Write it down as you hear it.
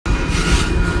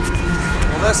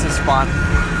This is fun.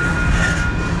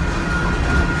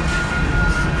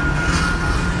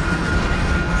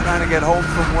 Trying to get home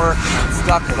from work and I'm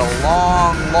stuck at a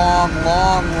long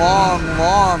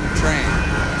train.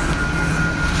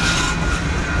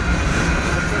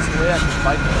 If there's a way I can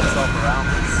bike myself around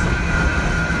this.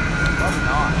 Probably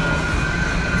not.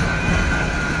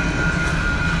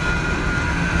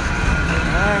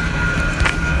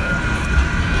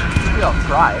 Maybe I'll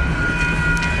try it.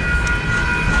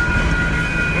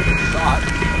 Give it a shot.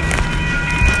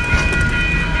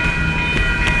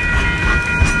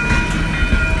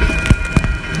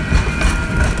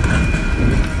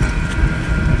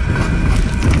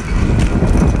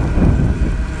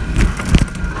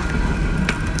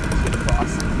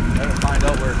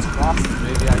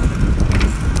 Maybe I can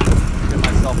get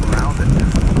myself around it.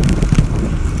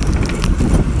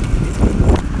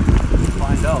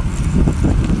 Find out.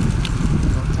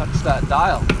 Don't touch that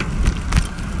dial.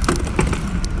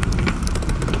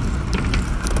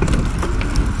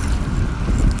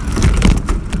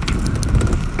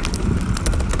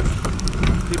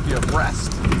 Keep you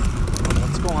abreast of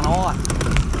what's going on.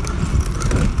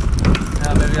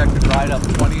 Yeah, maybe I could ride up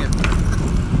 20 and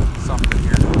something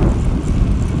here.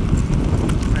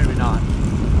 Maybe not.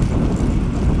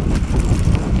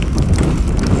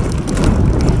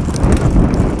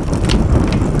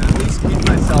 And at least keep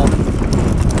myself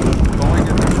going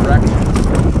in the direction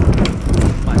of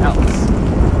my house.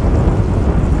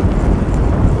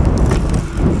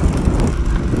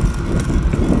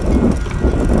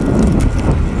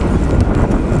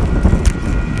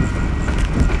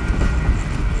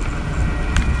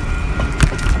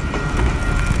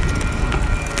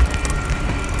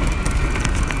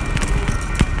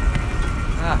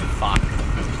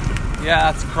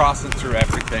 Yeah, it's crossing through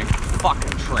everything.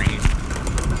 Fucking train.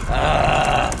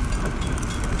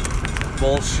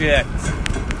 Bullshit.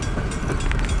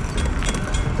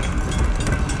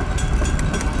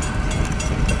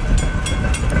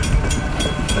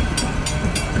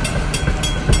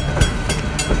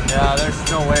 Yeah, there's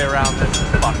no way around this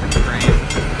fucking train.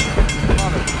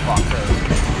 Motherfucker.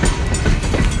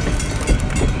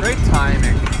 Great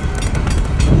timing.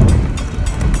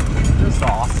 Just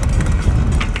awesome.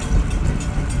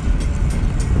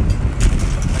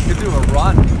 Do a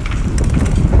run in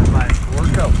my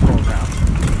workout program.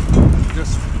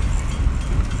 Just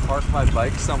park my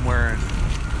bike somewhere and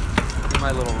do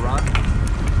my little run.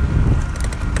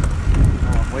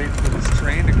 Well, I'm waiting for this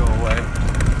train to go away.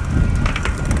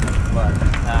 But,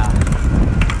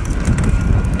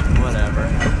 whatever.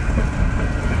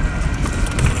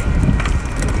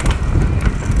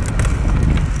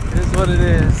 It is what it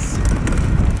is.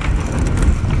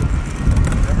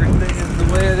 Everything is the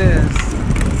way it is.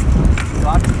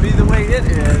 Got to be the way it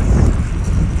is.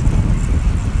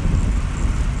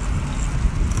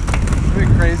 It's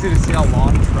really crazy to see how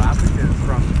long traffic is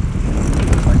from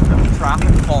like the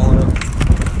traffic fallout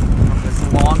from this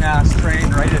long ass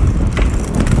train right at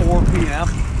 4 p.m.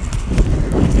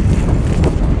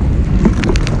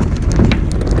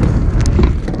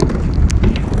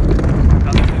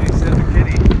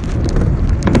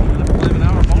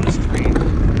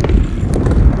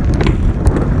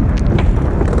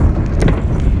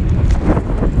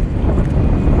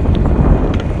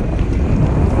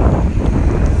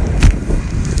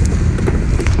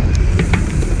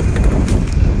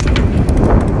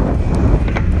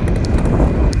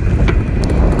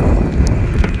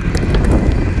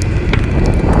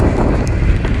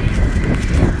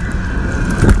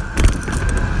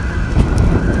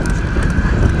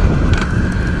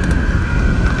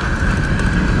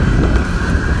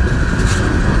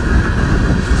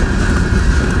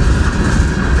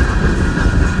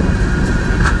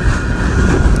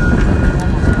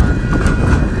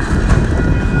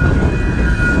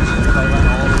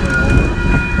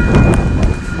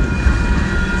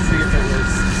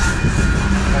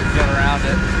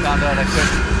 Found out I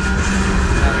couldn't.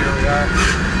 Now here we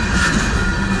are.